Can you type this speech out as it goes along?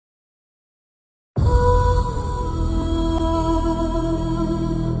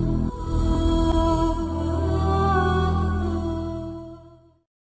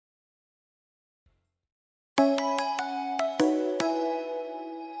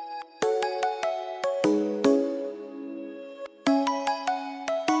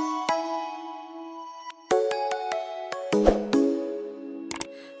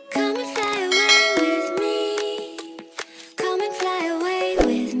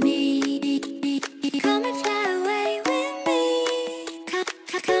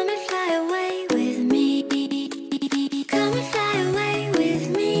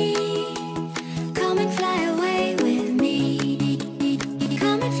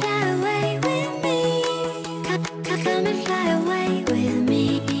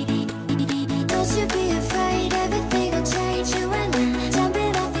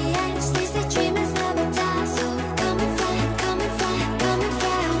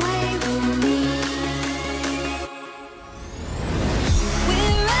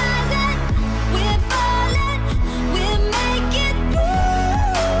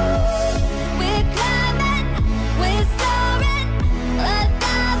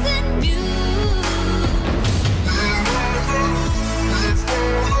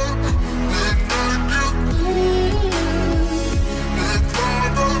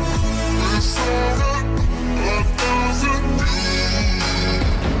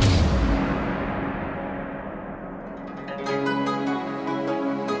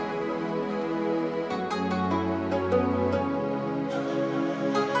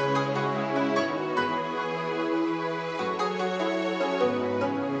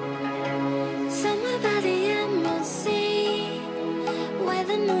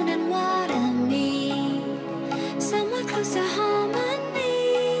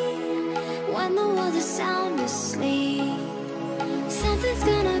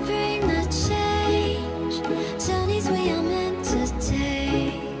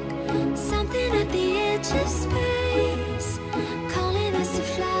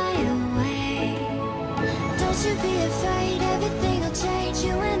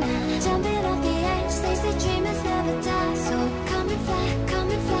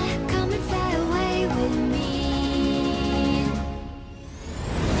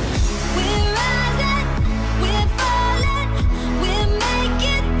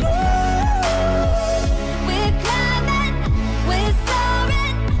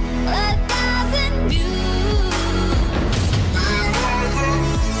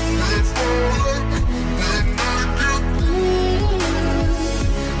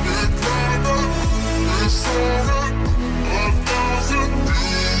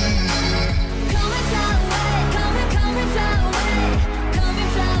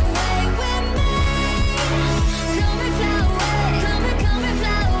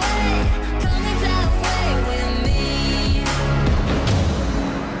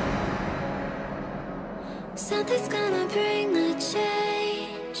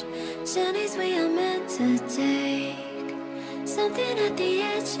at the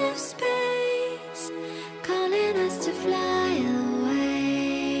edge of space, calling us to fly away.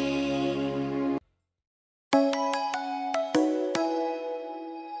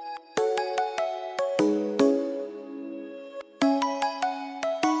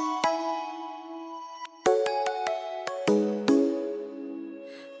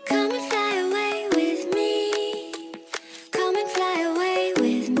 Come and fly away with me. Come and fly away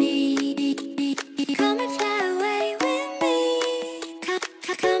with me. Come and fly away with me.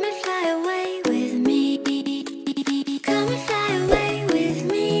 Come and fly away with me. Come and fly away with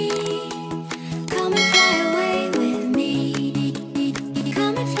me. Come and fly away with me.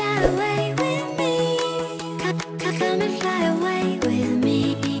 Come and fly away with me. Come and fly away with me.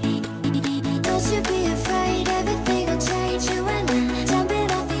 Don't you be afraid, everything will change. You and I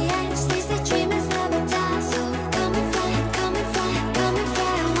jumping off the edge. They say dreamers never die, so come and fly, come and fly, come and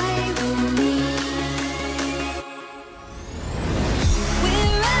fly away with me.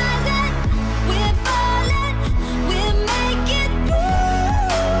 We're rising, we're falling, we're making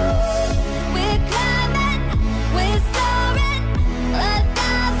moves. We're climbing, we're soaring,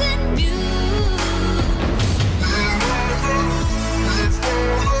 1,000 views. We're rising, we're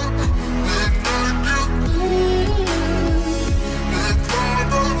falling, we're making moves. We're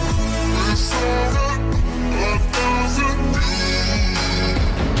climbing, we're soaring, 1,000 views.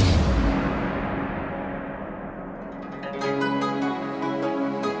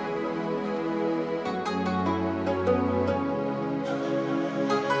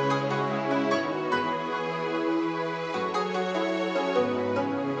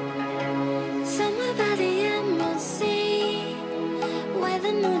 Somewhere by the emerald sea, where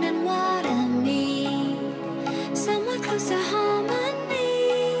the moon and water meet. Somewhere close to harmony,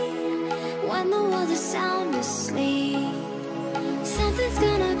 when the world is sound asleep. Something's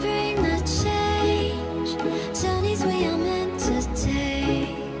gonna bring the change, journeys we are meant to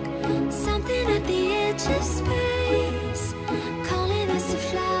take. Something at the edge of space, calling us to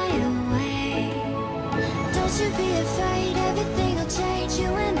fly away. Don't you be afraid, everything will change. You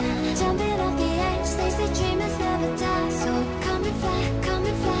and I jumping off the edge. They say dreamers never die, so come and fly, come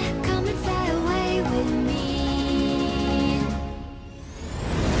and fly, come and fly away with me.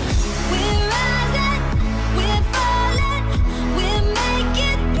 We're rising, we're falling, we're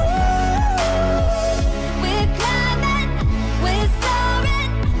making moves. We're climbing, we're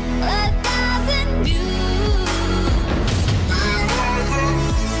soaring, 1,000 views. We're rising,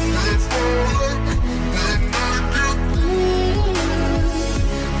 we're falling, we're making moves.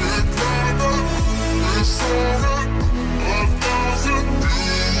 We're climbing, we're soaring, 1,000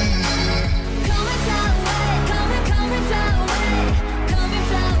 views. Come and fly away, come and fly away, come and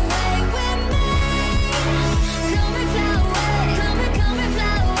fly away with me. Come and fly away, come and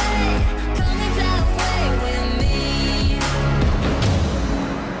fly away, come and fly away with me.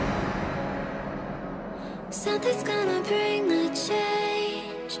 Something's gonna bring the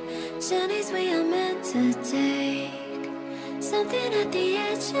change, journeys we are meant to take. Something at the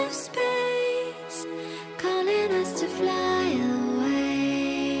edge of space, calling us to fly